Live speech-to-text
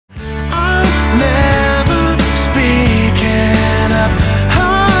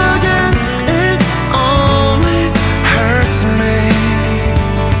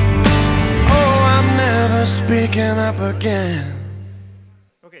up again.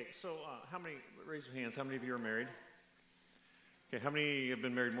 Okay, so how many, raise your hands, how many of you are married? Okay, how many have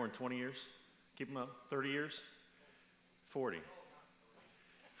been married more than 20 years? Keep them up. 30 years? 40.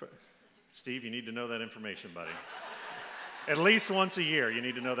 Steve, you need to know that information, buddy. At least once a year, you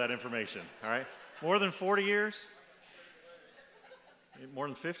need to know that information, all right? More than 40 years? More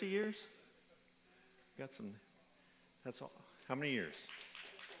than 50 years? Got some, that's all. How many years?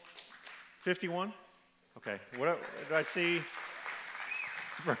 51? Okay, what did I see?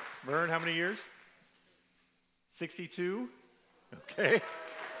 Vern, how many years? 62? Okay.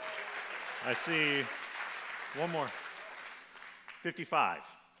 I see one more. 55.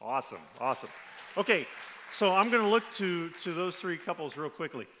 Awesome, awesome. Okay, so I'm going to look to those three couples real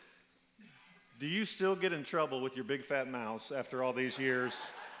quickly. Do you still get in trouble with your big fat mouths after all these years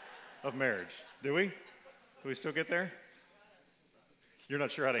of marriage? Do we? Do we still get there? You're not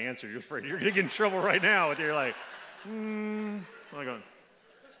sure how to answer. You're afraid you're going to get in trouble right now. With you're like, I'm going.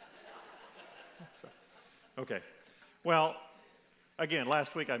 Okay. Well, again,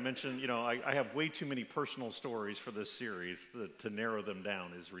 last week I mentioned, I have way too many personal stories for this series. To narrow them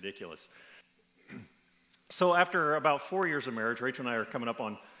down is ridiculous. So after about 4 years of marriage, Rachel and I are coming up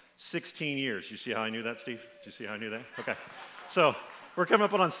on 16 years. You see how I knew that, Steve? Did you see how I knew that? Okay. So we're coming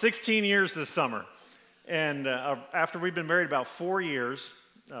up on 16 years this summer. And after we've been married about 4 years,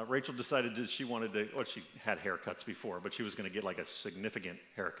 Rachel decided that she wanted to, she had haircuts before, but she was going to get like a significant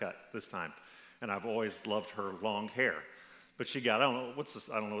haircut this time. And I've always loved her long hair. But she got, I don't know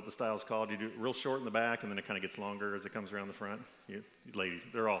what the style is called. You do it real short in the back, and then it kind of gets longer as it comes around the front. You ladies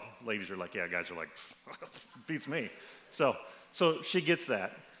are like, yeah, guys are like, beats me. So she gets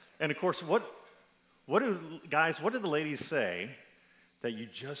that. And of course, what do the ladies say that you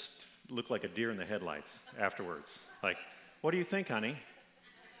just look like a deer in the headlights afterwards? Like, what do you think, honey?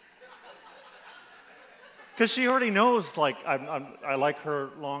 Because she already knows, like, I like her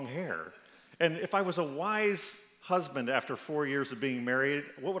long hair. And if I was a wise husband after 4 years of being married,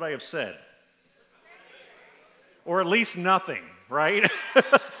 what would I have said? Or at least nothing, right?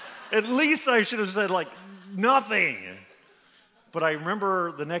 At least I should have said, like, nothing. But I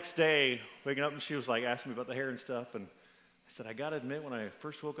remember the next day waking up and she was like asking me about the hair and stuff. And I said, I got to admit, when I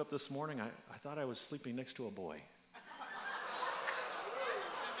first woke up this morning, I thought I was sleeping next to a boy.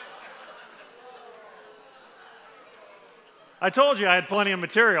 I told you I had plenty of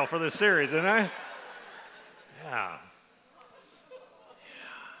material for this series, didn't I? Yeah.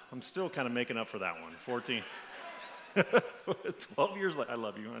 I'm still kind of making up for that one. 12 years later. I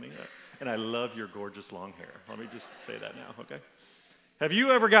love you, honey. And I love your gorgeous long hair. Let me just say that now, okay? Have you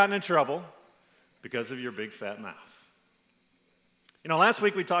ever gotten in trouble because of your big fat mouth? Last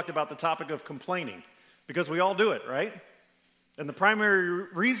week we talked about the topic of complaining because we all do it, right? And the primary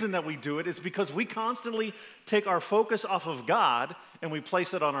reason that we do it is because we constantly take our focus off of God and we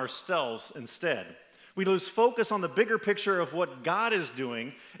place it on ourselves instead. We lose focus on the bigger picture of what God is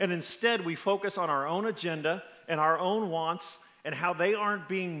doing, and instead we focus on our own agenda and our own wants and how they aren't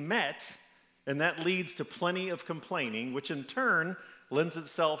being met, and that leads to plenty of complaining, which in turn lends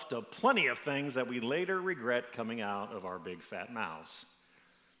itself to plenty of things that we later regret coming out of our big fat mouths.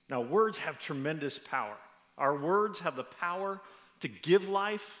 Now, words have tremendous power. Our words have the power to give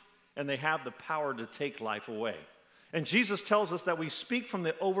life, and they have the power to take life away. And Jesus tells us that we speak from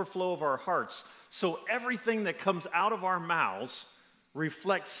the overflow of our hearts, so everything that comes out of our mouths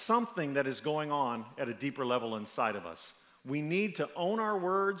reflects something that is going on at a deeper level inside of us. We need to own our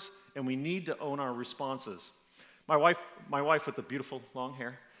words, and we need to own our responses. My wife with the beautiful long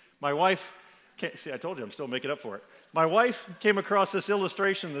hair, I told you I'm still making up for it. My wife came across this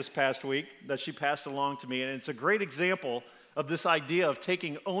illustration this past week that she passed along to me, and it's a great example of this idea of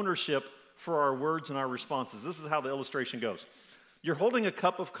taking ownership for our words and our responses. This is how the illustration goes. You're holding a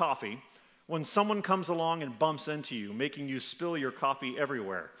cup of coffee when someone comes along and bumps into you, making you spill your coffee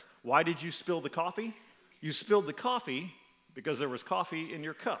everywhere. Why did you spill the coffee? You spilled the coffee because there was coffee in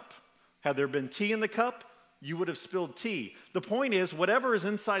your cup. Had there been tea in the cup, you would have spilled tea. The point is, whatever is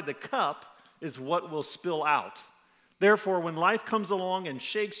inside the cup is what will spill out. Therefore, when life comes along and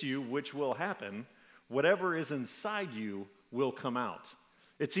shakes you, which will happen, whatever is inside you will come out.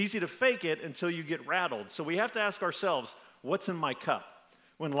 It's easy to fake it until you get rattled. So we have to ask ourselves, what's in my cup?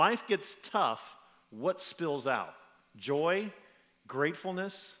 When life gets tough, what spills out? Joy,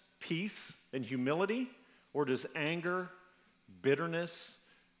 gratefulness, peace, and humility? Or does anger, bitterness,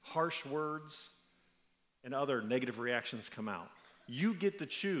 harsh words, and other negative reactions come out? You get to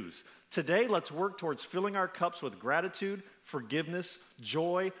choose. Today, let's work towards filling our cups with gratitude, forgiveness,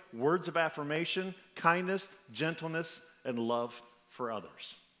 joy, words of affirmation, kindness, gentleness, and love for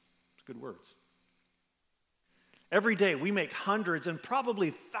others. It's good words. Every day we make hundreds and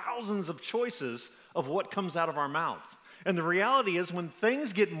probably thousands of choices of what comes out of our mouth. And the reality is when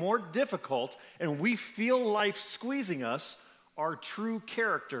things get more difficult and we feel life squeezing us, our true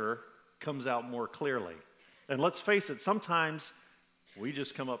character comes out more clearly. And let's face it, sometimes we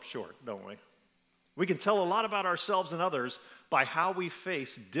just come up short, don't we? We can tell a lot about ourselves and others by how we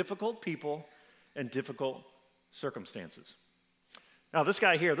face difficult people and difficult circumstances. Now, this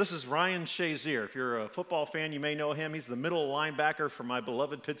guy here, this is Ryan Shazier. If you're a football fan, you may know him. He's the middle linebacker for my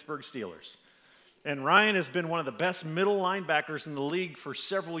beloved Pittsburgh Steelers. And Ryan has been one of the best middle linebackers in the league for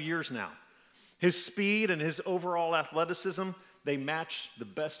several years now. His speed and his overall athleticism, they match the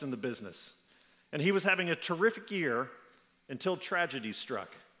best in the business. And he was having a terrific year until tragedy struck.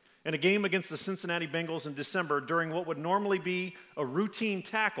 In a game against the Cincinnati Bengals in December, during what would normally be a routine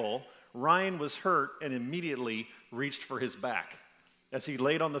tackle, Ryan was hurt and immediately reached for his back as he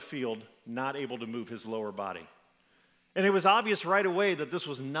laid on the field, not able to move his lower body. And it was obvious right away that this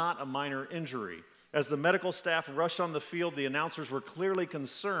was not a minor injury. As the medical staff rushed on the field, the announcers were clearly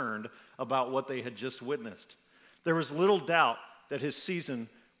concerned about what they had just witnessed. There was little doubt that his season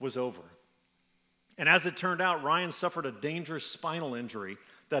was over. And as it turned out, Ryan suffered a dangerous spinal injury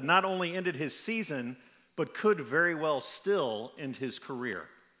that not only ended his season, but could very well still end his career.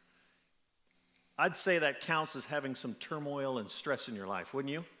 I'd say that counts as having some turmoil and stress in your life,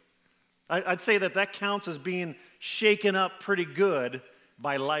 wouldn't you? I'd say that counts as being shaken up pretty good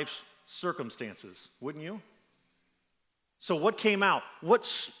by life's circumstances, wouldn't you? So what came out? What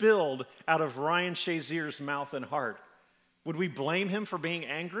spilled out of Ryan Shazier's mouth and heart? Would we blame him for being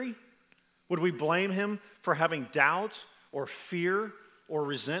angry? Would we blame him for having doubt or fear or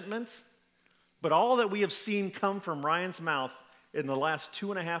resentment? But all that we have seen come from Ryan's mouth in the last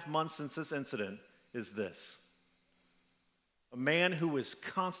 2.5 months since this incident is this: a man who is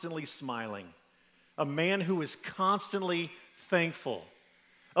constantly smiling, a man who is constantly thankful,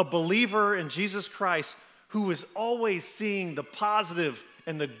 a believer in Jesus Christ who is always seeing the positive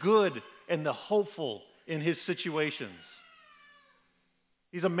and the good and the hopeful in his situations.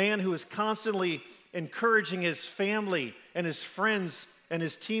 He's a man who is constantly encouraging his family and his friends and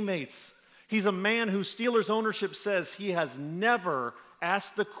his teammates. He's a man who Steelers ownership says he has never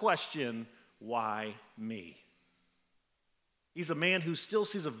asked the question, why me? He's a man who still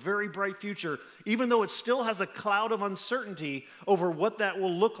sees a very bright future, even though it still has a cloud of uncertainty over what that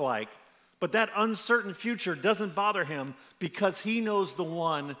will look like. But that uncertain future doesn't bother him because he knows the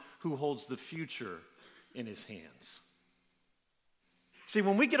one who holds the future in his hands. See,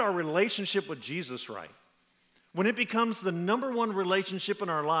 when we get our relationship with Jesus right, when it becomes the number one relationship in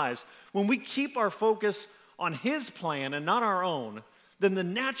our lives, when we keep our focus on his plan and not our own, then the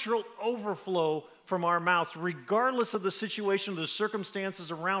natural overflow from our mouth, regardless of the situation or the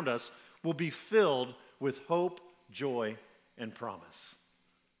circumstances around us, will be filled with hope, joy, and promise.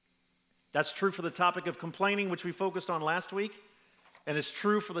 That's true for the topic of complaining, which we focused on last week, and it's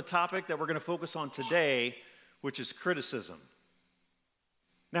true for the topic that we're going to focus on today, which is criticism.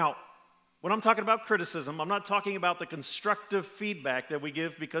 Now, when I'm talking about criticism, I'm not talking about the constructive feedback that we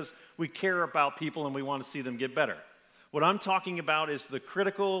give because we care about people and we want to see them get better. What I'm talking about is the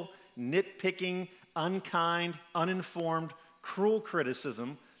critical, nitpicking, unkind, uninformed, cruel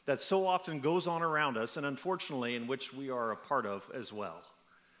criticism that so often goes on around us, and unfortunately in which we are a part of as well.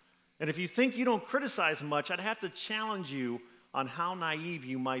 And if you think you don't criticize much, I'd have to challenge you on how naive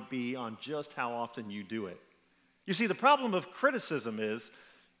you might be on just how often you do it. You see, the problem of criticism is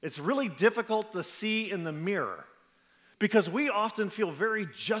it's really difficult to see in the mirror, because we often feel very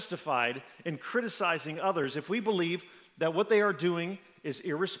justified in criticizing others if we believe that what they are doing is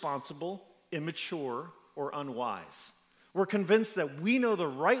irresponsible, immature, or unwise. We're convinced that we know the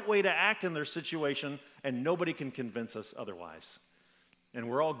right way to act in their situation, and nobody can convince us otherwise. And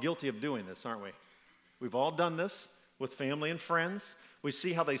we're all guilty of doing this, aren't we? We've all done this with family and friends. We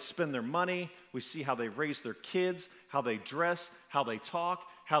see how they spend their money. We see how they raise their kids, how they dress, how they talk,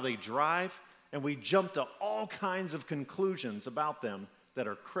 how they drive. And we jump to all kinds of conclusions about them that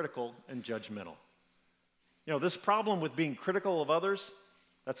are critical and judgmental. You know, this problem with being critical of others,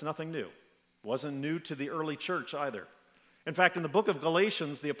 that's nothing new. It wasn't new to the early church either. In fact, in the book of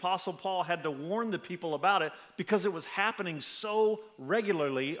Galatians, the Apostle Paul had to warn the people about it because it was happening so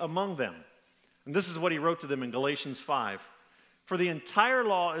regularly among them. And this is what he wrote to them in Galatians 5. For the entire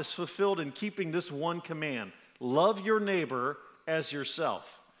law is fulfilled in keeping this one command: love your neighbor as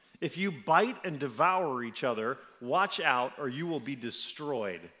yourself. If you bite and devour each other, watch out, or you will be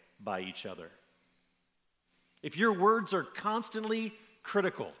destroyed by each other. If your words are constantly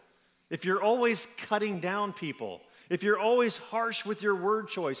critical, if you're always cutting down people, if you're always harsh with your word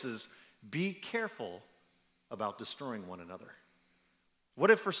choices, be careful about destroying one another?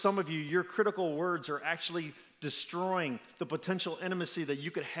 What if for some of you, your critical words are actually destroying the potential intimacy that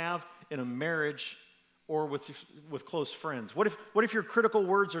you could have in a marriage or with close friends? What if your critical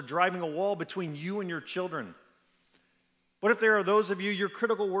words are driving a wall between you and your children? What if there are those of you, your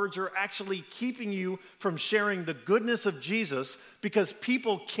critical words are actually keeping you from sharing the goodness of Jesus because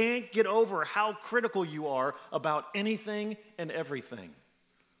people can't get over how critical you are about anything and everything?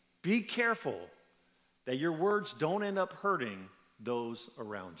 Be careful that your words don't end up hurting those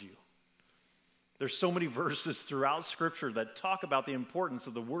around you. There's so many verses throughout Scripture that talk about the importance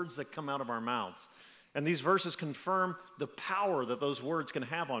of the words that come out of our mouths. And these verses confirm the power that those words can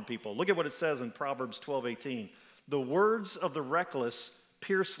have on people. Look at what it says in Proverbs 12:18. The words of the reckless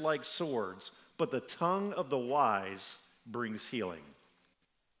pierce like swords, but the tongue of the wise brings healing.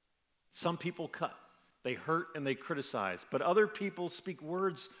 Some people cut. They hurt and they criticize. But other people speak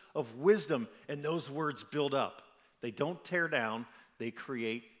words of wisdom, and those words build up. They don't tear down, they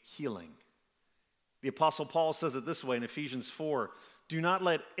create healing. The Apostle Paul says it this way in Ephesians 4, do not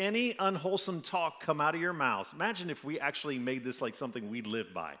let any unwholesome talk come out of your mouths. Imagine if we actually made this like something we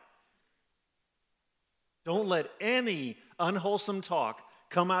live by. Don't let any unwholesome talk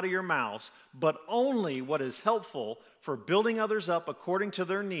come out of your mouths, but only what is helpful for building others up according to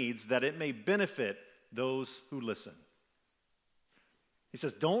their needs, that it may benefit those who listen. He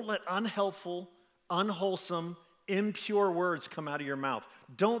says, don't let unhelpful, unwholesome, impure words come out of your mouth.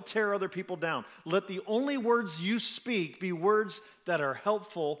 Don't tear other people down. Let the only words you speak be words that are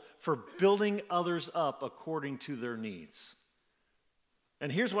helpful for building others up according to their needs.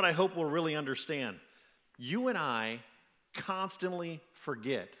 And here's what I hope we'll really understand. You and I constantly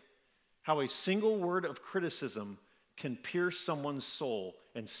forget how a single word of criticism can pierce someone's soul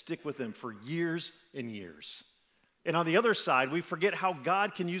and stick with them for years and years. And on the other side, we forget how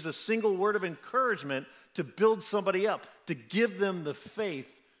God can use a single word of encouragement to build somebody up, to give them the faith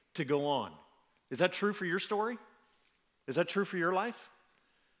to go on. Is that true for your story? Is that true for your life?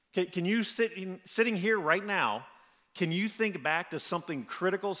 Can you, sitting here right now, can you think back to something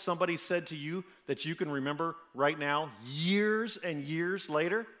critical somebody said to you that you can remember right now, years and years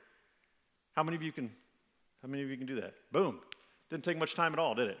later? How many of you can do that? Boom. Didn't take much time at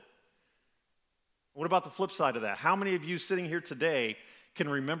all, did it? What about the flip side of that? How many of you sitting here today can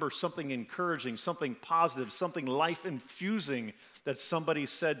remember something encouraging, something positive, something life-infusing that somebody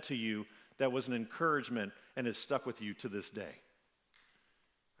said to you that was an encouragement and has stuck with you to this day?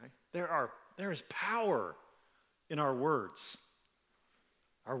 Right? There is power in our words.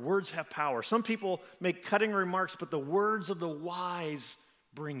 Our words have power. Some people make cutting remarks, but the words of the wise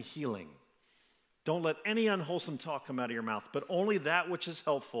bring healing. Don't let any unwholesome talk come out of your mouth, but only that which is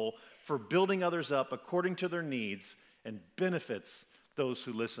helpful for building others up according to their needs and benefits those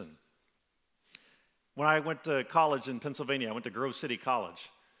who listen. When I went to college in Pennsylvania, I went to Grove City College,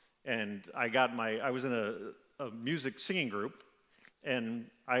 and I was in a music singing group, and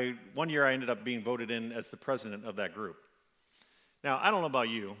one year I ended up being voted in as the president of that group. Now, I don't know about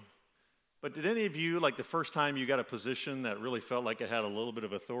you, but did any of you, like the first time you got a position that really felt like it had a little bit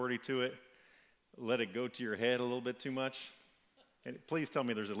of authority to it, let it go to your head a little bit too much? And please tell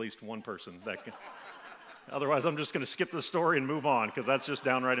me there's at least one person that can. Otherwise, I'm just going to skip the story and move on, because that's just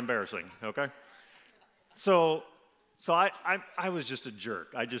downright embarrassing, okay? So I was just a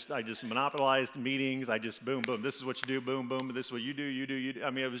jerk. I just monopolized meetings. I just boom, boom. This is what you do, boom, boom. This is what you do, you do. I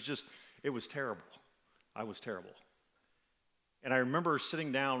mean, it was terrible. I was terrible. And I remember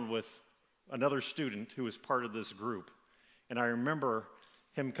sitting down with another student who was part of this group, and I remember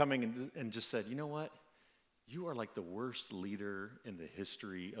him coming and just said, you know what? You are like the worst leader in the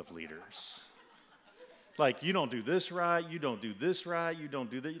history of leaders. Like, you don't do this right, you don't do this right, you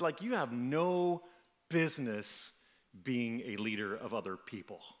don't do that. Like, you have no business being a leader of other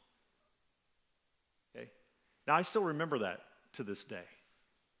people. Okay? Now, I still remember that to this day.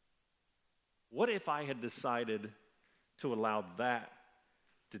 What if I had decided to allow that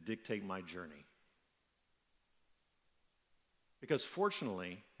to dictate my journey? Because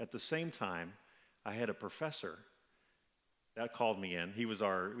fortunately, at the same time, I had a professor that called me in.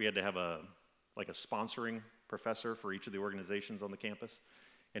 We had to have a sponsoring professor for each of the organizations on the campus.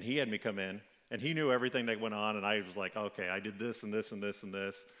 And he had me come in, and he knew everything that went on, and I was like, okay, I did this and this and this and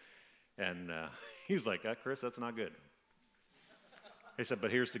this. And he was like, Chris, that's not good. He said, but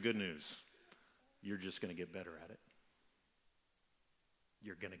here's the good news. You're just going to get better at it.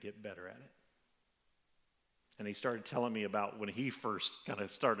 You're going to get better at it. And he started telling me about when he first kind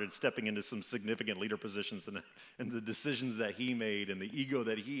of started stepping into some significant leader positions and the decisions that he made and the ego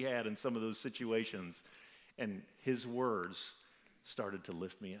that he had in some of those situations. And his words started to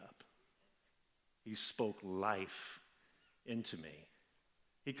lift me up. He spoke life into me.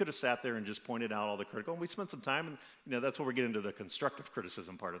 He could have sat there and just pointed out all the critical, and we spent some time, and that's where we get into the constructive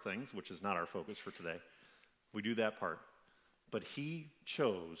criticism part of things, which is not our focus for today. We do that part. But he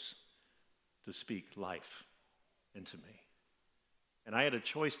chose to speak life into me. And I had a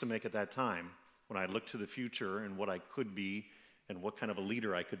choice to make at that time when I looked to the future and what I could be and what kind of a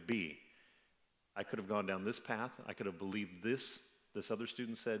leader I could be. I could have gone down this path. I could have believed this other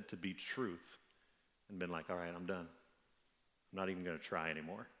student said to be truth and been like, all right, I'm done. I'm not even going to try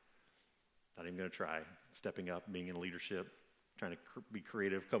anymore. Not even going to try stepping up, being in leadership, trying to be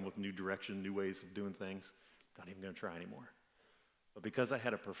creative, come with new direction, new ways of doing things. Not even going to try anymore. But because I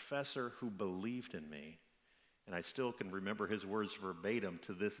had a professor who believed in me, and I still can remember his words verbatim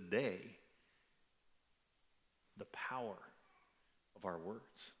to this day, the power of our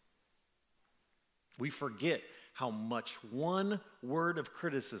words. We forget how much one word of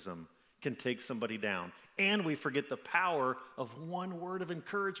criticism can take somebody down. And we forget the power of one word of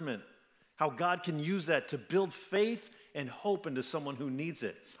encouragement. How God can use that to build faith and hope into someone who needs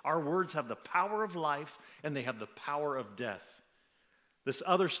it. Our words have the power of life and they have the power of death. This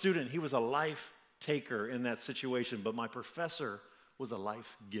other student, he was a life taker in that situation, but my professor was a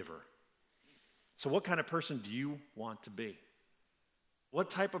life giver. So what kind of person do you want to be? What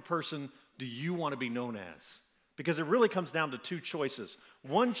type of person do you want to be known as? Because it really comes down to two choices.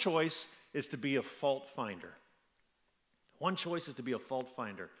 One choice is to be a fault finder. One choice is to be a fault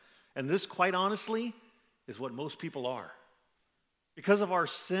finder. And this, quite honestly, is what most people are. Because of our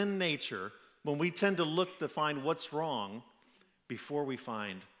sin nature, when we tend to look to find what's wrong before we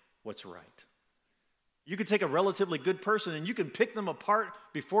find what's right. You could take a relatively good person and you can pick them apart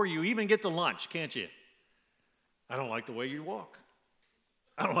before you even get to lunch, can't you? I don't like the way you walk.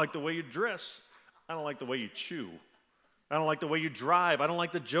 I don't like the way you dress. I don't like the way you chew. I don't like the way you drive. I don't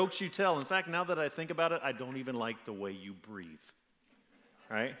like the jokes you tell. In fact, now that I think about it, I don't even like the way you breathe.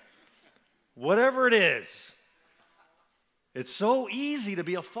 Right? Whatever it is, it's so easy to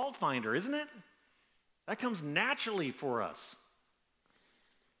be a fault finder, isn't it? That comes naturally for us.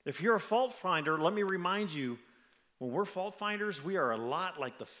 If you're a fault finder, let me remind you, when we're fault finders, we are a lot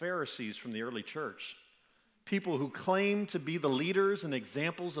like the Pharisees from the early church. People who claim to be the leaders and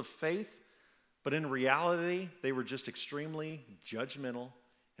examples of faith, but in reality, they were just extremely judgmental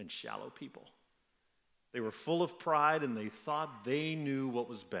and shallow people. They were full of pride and they thought they knew what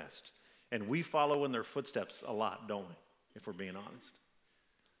was best. And we follow in their footsteps a lot, don't we? If we're being honest.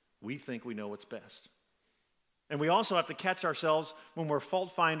 We think we know what's best. And we also have to catch ourselves when we're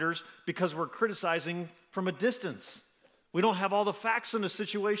fault finders because we're criticizing from a distance. We don't have all the facts in the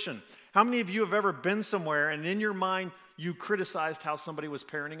situation. How many of you have ever been somewhere and in your mind you criticized how somebody was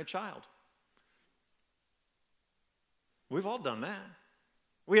parenting a child? We've all done that.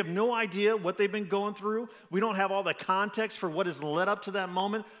 We have no idea what they've been going through. We don't have all the context for what has led up to that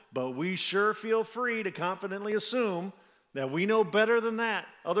moment, but we sure feel free to confidently assume that we know better than that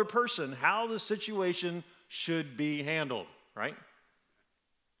other person how the situation should be handled, right?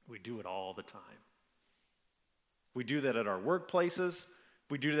 We do it all the time. We do that at our workplaces.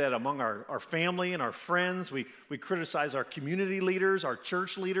 We do that among our family and our friends. We criticize our community leaders, our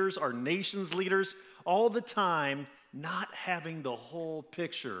church leaders, our nation's leaders, all the time, not having the whole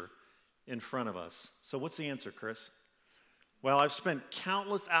picture in front of us. So what's the answer, Chris? Well, I've spent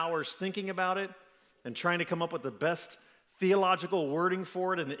countless hours thinking about it and trying to come up with the best theological wording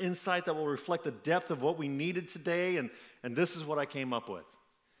for it and an insight that will reflect the depth of what we needed today, and this is what I came up with.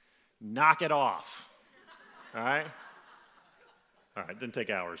 Knock it off. All right? All right, it didn't take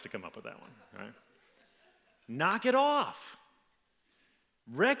hours to come up with that one. All right? Knock it off.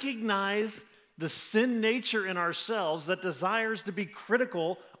 Recognize the sin nature in ourselves that desires to be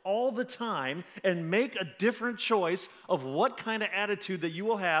critical all the time and make a different choice of what kind of attitude that you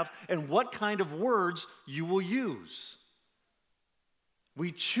will have and what kind of words you will use.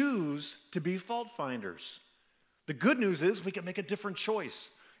 We choose to be fault finders. The good news is we can make a different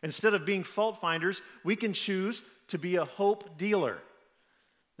choice. Instead of being fault finders, we can choose to be a hope dealer.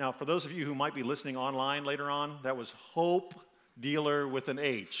 Now, for those of you who might be listening online later on, that was hope dealer with an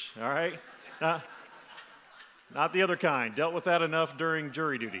H, all right? Not the other kind. Dealt with that enough during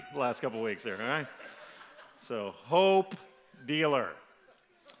jury duty the last couple weeks there, all right? So, hope dealer.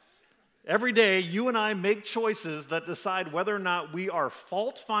 Every day, you and I make choices that decide whether or not we are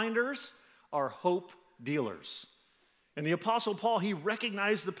fault finders or hope dealers. And the Apostle Paul, he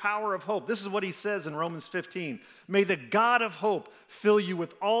recognized the power of hope. This is what he says in Romans 15. May the God of hope fill you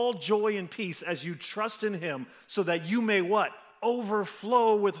with all joy and peace as you trust in him, so that you may what?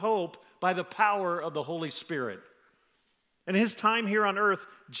 Overflow with hope by the power of the Holy Spirit. And his time here on earth,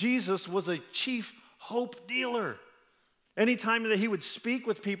 Jesus was a chief hope dealer. Anytime that he would speak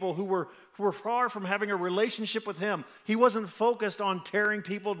with people who were far from having a relationship with him, he wasn't focused on tearing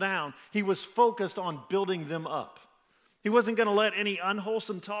people down. He was focused on building them up. He wasn't going to let any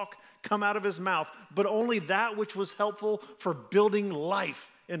unwholesome talk come out of his mouth, but only that which was helpful for building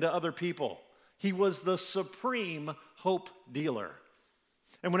life into other people. He was the supreme hope dealer.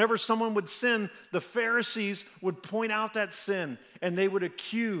 And whenever someone would sin, the Pharisees would point out that sin and they would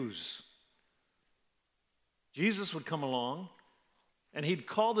accuse. Jesus would come along and he'd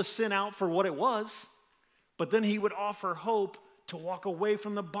call the sin out for what it was, but then he would offer hope to walk away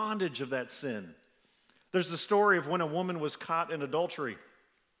from the bondage of that sin. There's the story of when a woman was caught in adultery.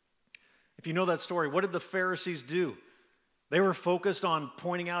 If you know that story, what did the Pharisees do? They were focused on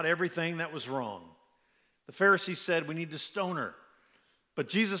pointing out everything that was wrong. The Pharisees said, we need to stone her. But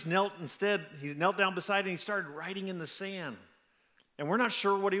Jesus knelt down beside her and he started writing in the sand. And we're not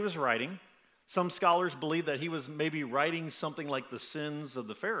sure what he was writing. Some scholars believe that he was maybe writing something like the sins of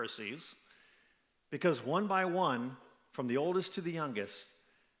the Pharisees, because one by one, from the oldest to the youngest,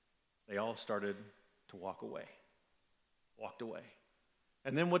 they all started to walked away.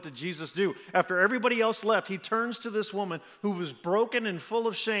 And then what did Jesus do? After everybody else left, he turns to this woman who was broken and full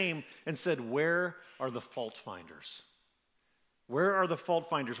of shame and said, where are the fault finders? Where are the fault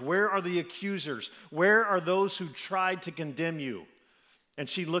finders? Where are the accusers? Where are those who tried to condemn you? And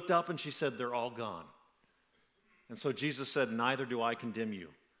she looked up and she said, they're all gone. And so Jesus said, neither do I condemn you.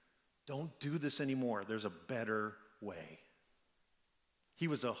 Don't do this anymore. There's a better way. He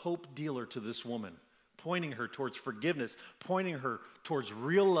was a hope dealer to this woman, pointing her towards forgiveness, pointing her towards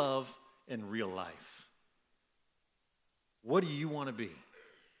real love and real life. What do you want to be?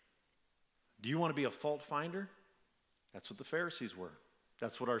 Do you want to be a fault finder? That's what the Pharisees were.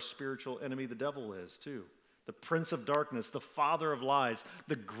 That's what our spiritual enemy, the devil, is too. The prince of darkness, the father of lies,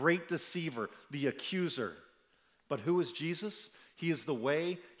 the great deceiver, the accuser. But who is Jesus? He is the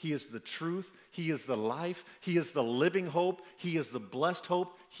way, he is the truth, he is the life, he is the living hope, he is the blessed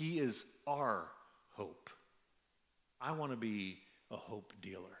hope, he is our hope. I want to be a hope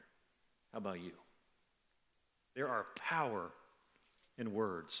dealer. How about you? There are power in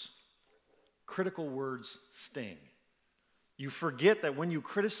words. Critical words sting. You forget that when you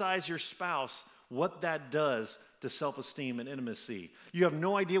criticize your spouse, what that does to self-esteem and intimacy. You have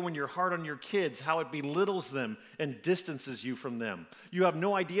no idea when you're hard on your kids how it belittles them and distances you from them. You have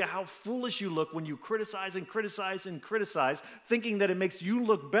no idea how foolish you look when you criticize and criticize and criticize, thinking that it makes you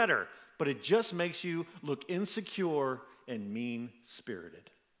look better, but it just makes you look insecure and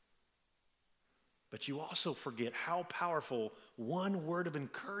mean-spirited. But you also forget how powerful one word of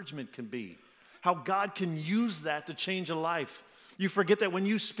encouragement can be, how God can use that to change a life. You forget that when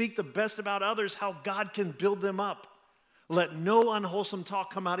you speak the best about others, how God can build them up. Let no unwholesome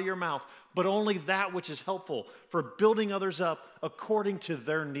talk come out of your mouth, but only that which is helpful for building others up according to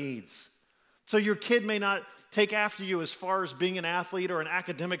their needs. So your kid may not take after you as far as being an athlete or an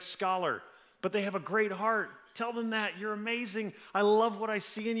academic scholar, but they have a great heart. Tell them that. You're amazing. I love what I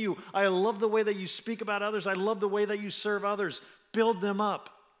see in you. I love the way that you speak about others. I love the way that you serve others. Build them up.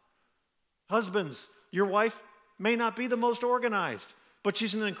 Husbands, your wife may not be the most organized, but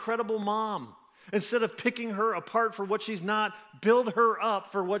she's an incredible mom. Instead of picking her apart for what she's not, build her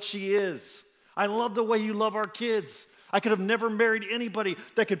up for what she is. I love the way you love our kids. I could have never married anybody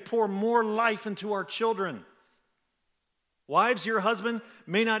that could pour more life into our children. Wives, your husband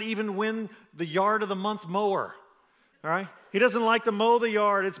may not even win the yard of the month mower. All right? He doesn't like to mow the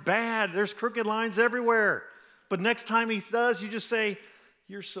yard. It's bad. There's crooked lines everywhere. But next time he does, you just say,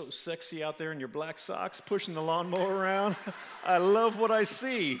 you're so sexy out there in your black socks pushing the lawnmower around. I love what I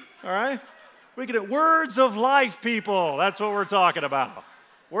see. All right? We get it. Words of life, people. That's what we're talking about.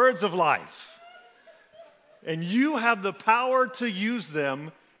 Words of life. And you have the power to use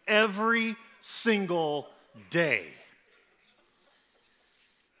them every single day.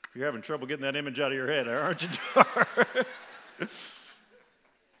 You're having trouble getting that image out of your head, aren't you?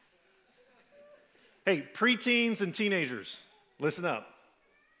 Hey, preteens and teenagers, listen up.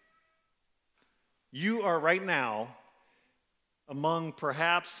 You are right now among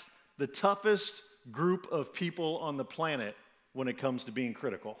perhaps the toughest group of people on the planet when it comes to being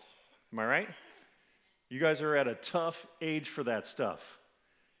critical. Am I right? You guys are at a tough age for that stuff.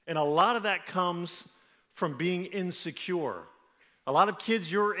 And a lot of that comes from being insecure. A lot of kids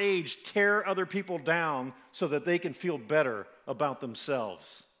your age tear other people down so that they can feel better about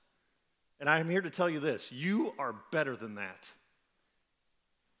themselves. And I'm here to tell you this, you are better than that.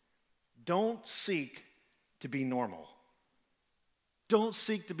 Don't seek to be normal. Don't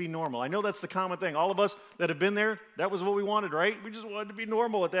seek to be normal. I know that's the common thing. All of us that have been there, that was what we wanted, right? We just wanted to be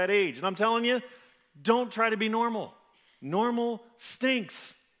normal at that age. And I'm telling you, don't try to be normal. Normal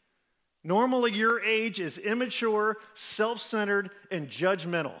stinks. Normal at your age is immature, self-centered, and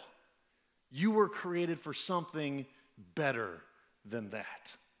judgmental. You were created for something better than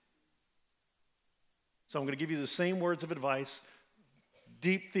that. So I'm going to give you the same words of advice,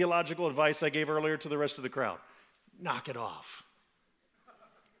 deep theological advice I gave earlier to the rest of the crowd. Knock it off.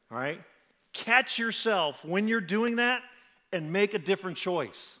 All right? Catch yourself when you're doing that and make a different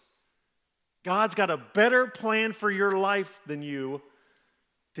choice. God's got a better plan for your life than you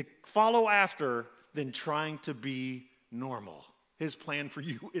to follow after than trying to be normal. His plan for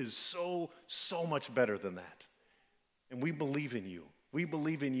you is so much better than that. And we believe in you. We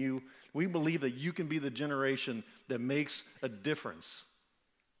believe in you. We believe that you can be the generation that makes a difference.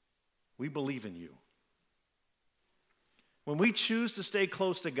 We believe in you. When we choose to stay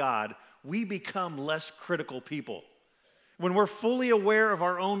close to God, we become less critical people. When we're fully aware of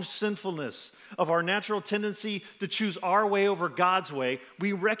our own sinfulness, of our natural tendency to choose our way over God's way,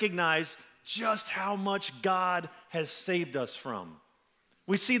 we recognize just how much God has saved us from.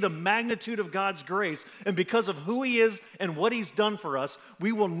 We see the magnitude of God's grace, and because of who He is and what He's done for us,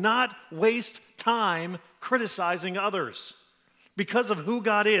 we will not waste time criticizing others. Because of who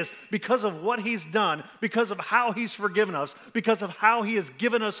God is, because of what He's done, because of how He's forgiven us, because of how He has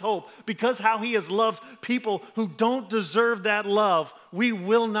given us hope, because how He has loved people who don't deserve that love, we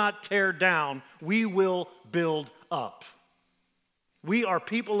will not tear down, we will build up. We are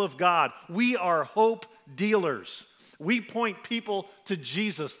people of God. We are hope dealers. We point people to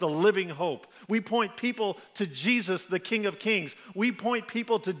Jesus, the living hope. We point people to Jesus, the King of Kings. We point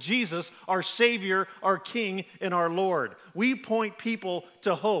people to Jesus, our Savior, our King, and our Lord. We point people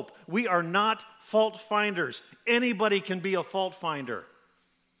to hope. We are not fault finders. Anybody can be a fault finder.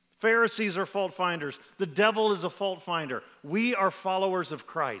 Pharisees are fault finders. The devil is a fault finder. We are followers of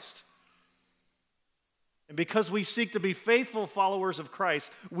Christ. And because we seek to be faithful followers of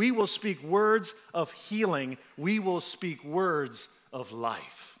Christ, we will speak words of healing. We will speak words of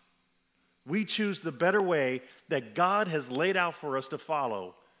life. We choose the better way that God has laid out for us to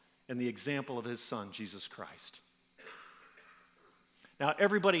follow in the example of His Son, Jesus Christ. Now,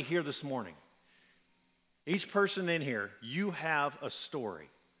 everybody here this morning, each person in here, you have a story.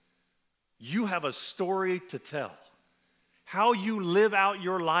 You have a story to tell. How you live out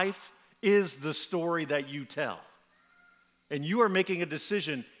your life is the story that you tell. And you are making a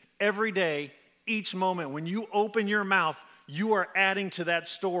decision every day, each moment. When you open your mouth, you are adding to that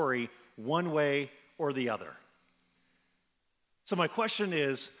story one way or the other. So my question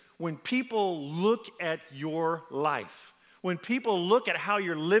is, when people look at your life, when people look at how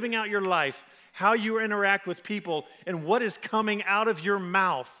you're living out your life, how you interact with people, and what is coming out of your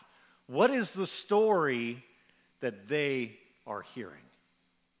mouth, what is the story that they are hearing?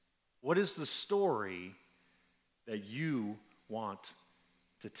 What is the story that you want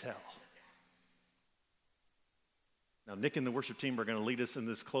to tell? Now, Nick and the worship team are going to lead us in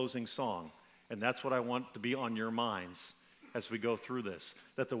this closing song, and that's what I want to be on your minds as we go through this,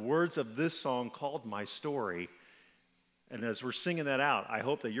 that the words of this song called My Story, and as we're singing that out, I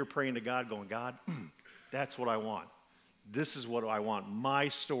hope that you're praying to God, going, God, that's what I want. This is what I want, my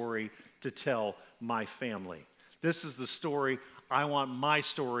story to tell my family. This is the story I want my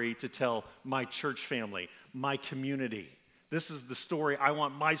story to tell my church family, my community. This is the story I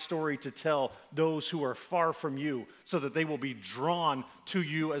want my story to tell those who are far from you so that they will be drawn to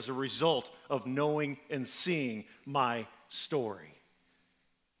you as a result of knowing and seeing my story.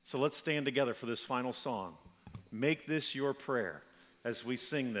 So let's stand together for this final song. Make this your prayer as we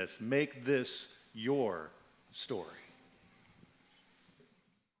sing this. Make this your story.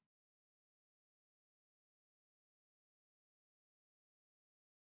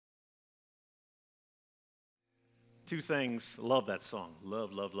 Two things, love that song,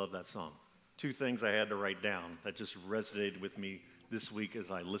 love that song. Two things I had to write down that just resonated with me this week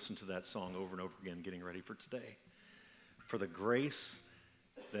as I listened to that song over and over again, getting ready for today. For the grace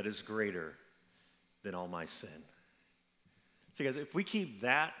that is greater than all my sin. See, guys, if we keep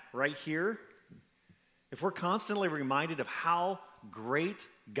that right here, if we're constantly reminded of how great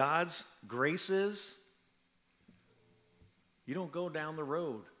God's grace is, you don't go down the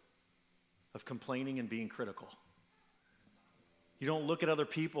road of complaining and being critical. You don't look at other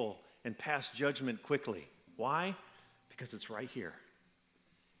people and pass judgment quickly. Why? Because it's right here.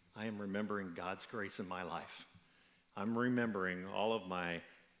 I am remembering God's grace in my life. I'm remembering all of my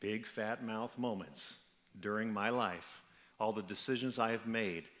big fat mouth moments during my life, all the decisions I have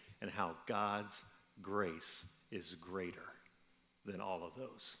made, and how God's grace is greater than all of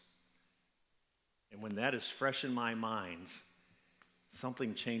those. And when that is fresh in my mind,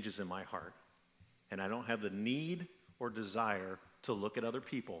 something changes in my heart. And I don't have the need or desire to look at other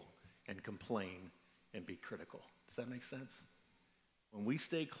people and complain and be critical. Does that make sense? When we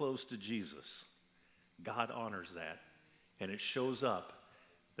stay close to Jesus, God honors that. And it shows up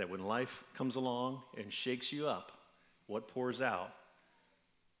that when life comes along and shakes you up, what pours out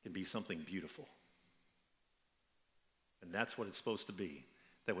can be something beautiful. And that's what it's supposed to be.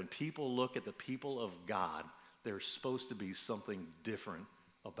 That when people look at the people of God, there's supposed to be something different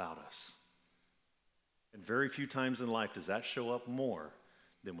about us. And very few times in life does that show up more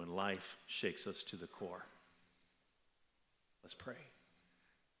than when life shakes us to the core. Let's pray.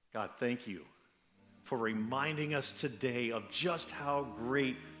 God, thank you for reminding us today of just how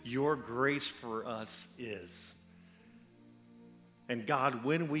great your grace for us is. And God,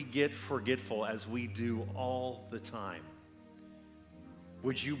 when we get forgetful, as we do all the time,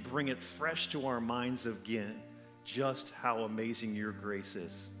 would you bring it fresh to our minds again, just how amazing your grace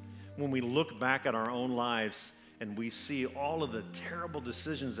is. When we look back at our own lives and we see all of the terrible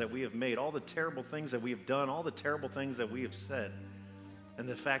decisions that we have made, all the terrible things that we have done, all the terrible things that we have said, and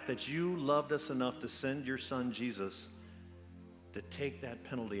the fact that you loved us enough to send your son Jesus to take that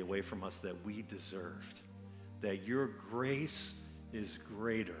penalty away from us that we deserved, that your grace is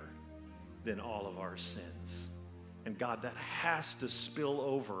greater than all of our sins. And God, that has to spill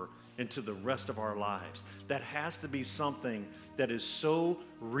over into the rest of our lives. That has to be something that is so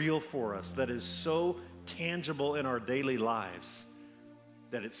real for us, that is so tangible in our daily lives,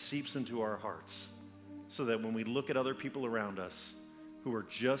 that it seeps into our hearts, so that when we look at other people around us who are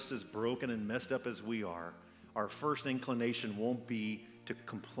just as broken and messed up as we are, our first inclination won't be to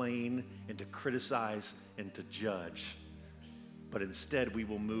complain and to criticize and to judge, but instead we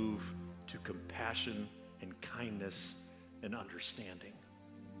will move to compassion and kindness and understanding.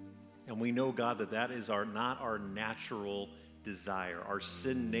 And we know, God, that that is not our natural desire. Our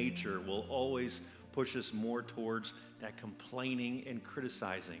sin nature will always push us more towards that complaining and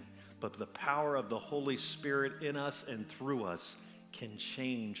criticizing. But the power of the Holy Spirit in us and through us can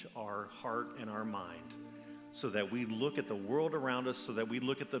change our heart and our mind, so that we look at the world around us, so that we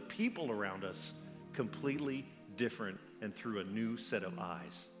look at the people around us completely different and through a new set of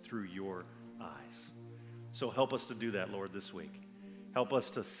eyes, through your eyes. So help us to do that, Lord, this week. Help us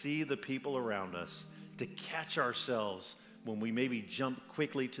to see the people around us, to catch ourselves when we maybe jump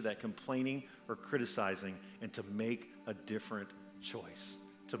quickly to that complaining or criticizing, and to make a different choice.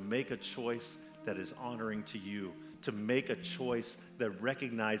 To make a choice that is honoring to you. To make a choice that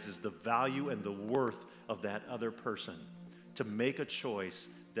recognizes the value and the worth of that other person. To make a choice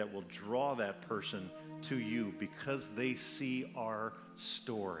that will draw that person to you because they see our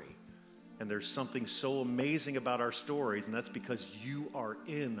story. And there's something so amazing about our stories, and that's because you are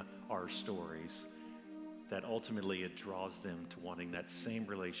in our stories, that ultimately it draws them to wanting that same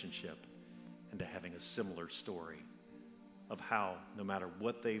relationship and to having a similar story of how, no matter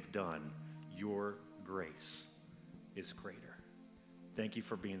what they've done, your grace is greater. Thank you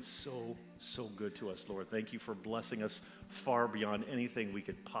for being so, so good to us, Lord. Thank you for blessing us far beyond anything we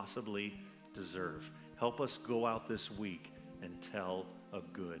could possibly deserve. Help us go out this week and tell a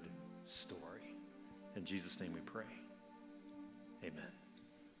good story. In Jesus' name we pray. Amen.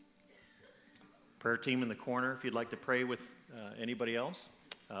 Prayer team in the corner, if you'd like to pray with anybody else.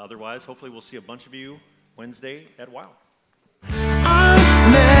 Otherwise, hopefully we'll see a bunch of you Wednesday at WOW.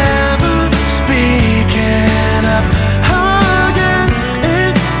 I'm never speaking up again.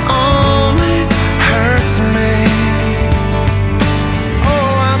 It only hurts me.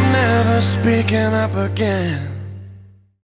 Oh, I'm never speaking up again.